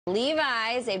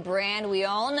Levi's, a brand we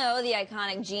all know, the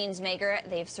iconic jeans maker.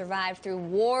 They've survived through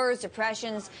wars,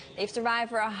 depressions. They've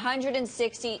survived for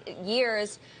 160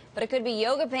 years. But it could be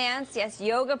yoga pants, yes,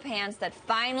 yoga pants, that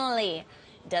finally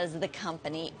does the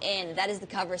company in. That is the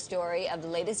cover story of the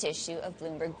latest issue of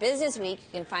Bloomberg Business Week.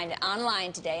 You can find it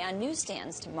online today, on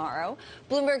newsstands tomorrow.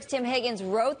 Bloomberg's Tim Higgins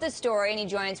wrote the story, and he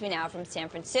joins me now from San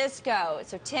Francisco.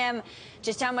 So, Tim,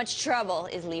 just how much trouble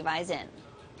is Levi's in?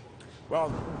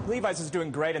 Well, Levi's is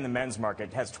doing great in the men's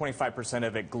market. It has 25%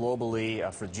 of it globally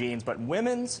for jeans, but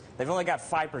women's, they've only got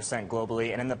 5%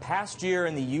 globally. And in the past year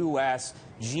in the U.S.,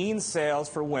 jeans sales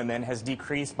for women has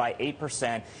decreased by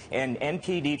 8%. And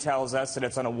NPD tells us that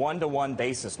it's on a one-to-one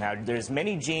basis now. There's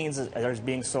many jeans that are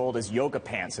being sold as yoga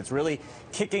pants. It's really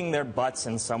kicking their butts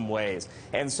in some ways.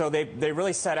 And so they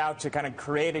really set out to kind of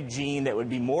create a jean that would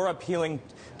be more appealing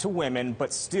to women,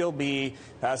 but still be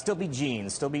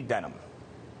jeans, still be denim.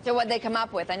 So what they come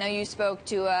up with? I know you spoke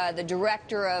to the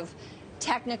director of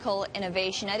technical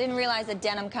innovation. I didn't realize that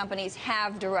denim companies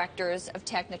have directors of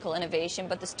technical innovation,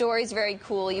 but the story's very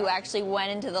cool. You actually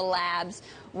went into the labs.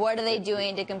 What are they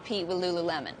doing to compete with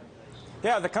Lululemon?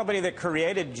 Yeah, the company that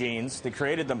created jeans, that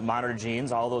created the modern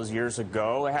jeans all those years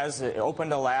ago, has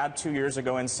opened a lab 2 years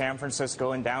ago in San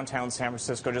Francisco, in downtown San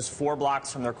Francisco, just 4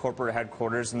 blocks from their corporate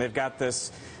headquarters, and they've got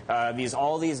this,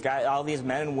 all these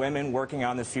men and women working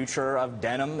on the future of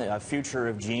denim, future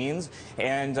of jeans,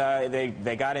 and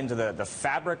they got into the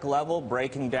fabric level,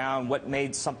 breaking down what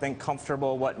made something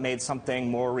comfortable, what made something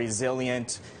more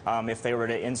resilient, if they were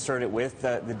to insert it with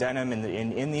the denim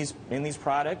in these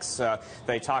products.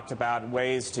 They talked about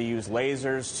ways to use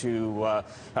lasers to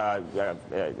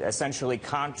essentially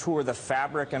contour the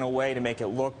fabric in a way to make it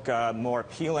look more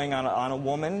appealing on a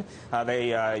woman.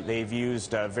 They've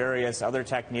used various other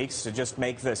techniques to just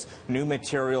make this new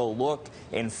material look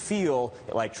and feel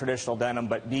like traditional denim,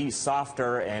 but be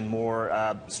softer and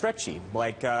more stretchy,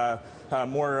 like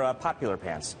more popular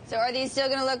pants. So are these still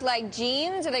going to look like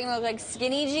jeans? Are they going to look like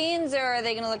skinny jeans? Or are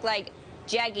they going to look like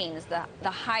jeggings, the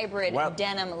hybrid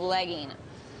denim legging?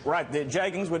 Right. The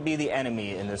jeggings would be the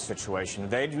enemy in this situation.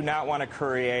 They do not want to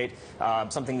create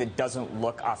something that doesn't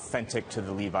look authentic to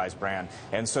the Levi's brand.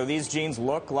 And so these jeans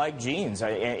look like jeans.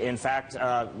 In fact,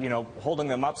 you know, holding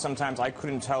them up sometimes I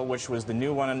couldn't tell which was the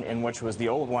new one and which was the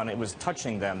old one. It was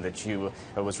touching them that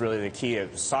was really the key.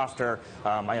 It was softer.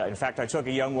 In fact, I took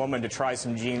a young woman to try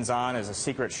some jeans on as a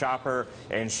secret shopper,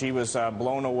 and she was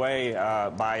blown away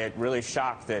by it, really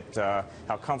shocked at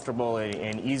how comfortable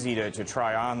and easy to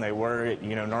try on they were.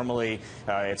 You know, normally,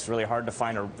 it's really hard to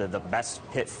find the best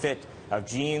fit of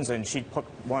jeans, and she put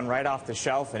one right off the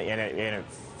shelf, and it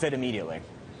fit immediately.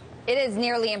 It is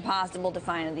nearly impossible to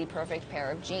find the perfect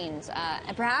pair of jeans,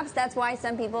 and perhaps that's why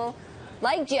some people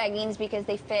like jeggings, because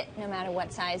they fit no matter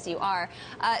what size you are.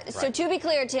 So to be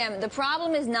clear, Tim, the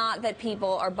problem is not that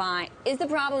people are buying. Is the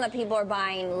problem that people are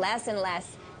buying less and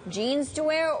less jeans to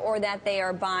wear, or that they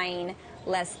are buying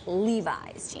less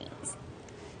Levi's jeans?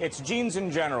 It's jeans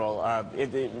in general.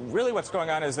 Really what's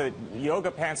going on is that yoga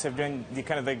pants have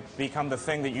become the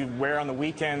thing that you wear on the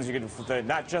weekends. You could,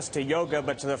 not just to yoga,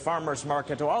 but to the farmer's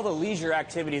market, to all the leisure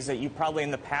activities that you probably in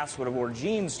the past would have worn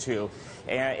jeans to.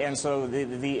 And so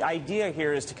the idea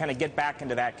here is to kind of get back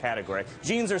into that category.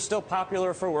 Jeans are still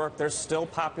popular for work. They're still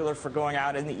popular for going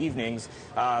out in the evenings.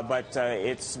 But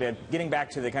it's getting back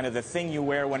to the kind of the thing you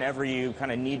wear whenever you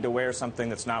kind of need to wear something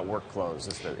that's not work clothes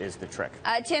is the trick.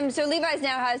 Tim, so Levi's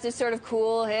now has this sort of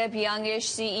cool, hip, youngish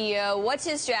CEO. What's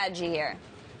his strategy here?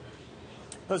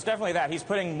 So it's definitely that. He's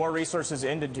putting more resources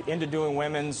into doing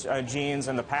women's jeans.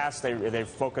 In the past, they've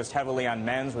focused heavily on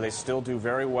men's, where they still do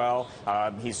very well.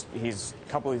 He's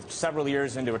several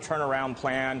years into a turnaround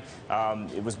plan.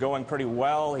 It was going pretty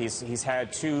well. He's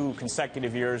had 2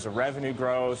 consecutive years of revenue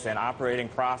growth and operating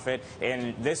profit.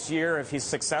 And this year, if he's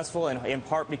successful, and in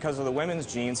part because of the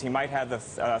women's jeans, he might have the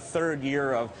 3rd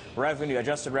year of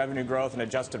adjusted revenue growth and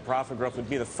adjusted profit growth. It would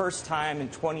be the first time in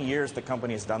 20 years the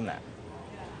company has done that.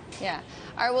 Yeah.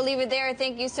 All right, we'll leave it there.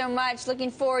 Thank you so much. Looking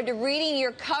forward to reading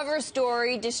your cover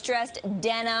story, Distressed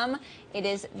Denim. It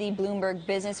is the Bloomberg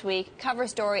Business Week cover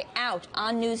story, out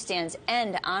on newsstands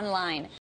and online.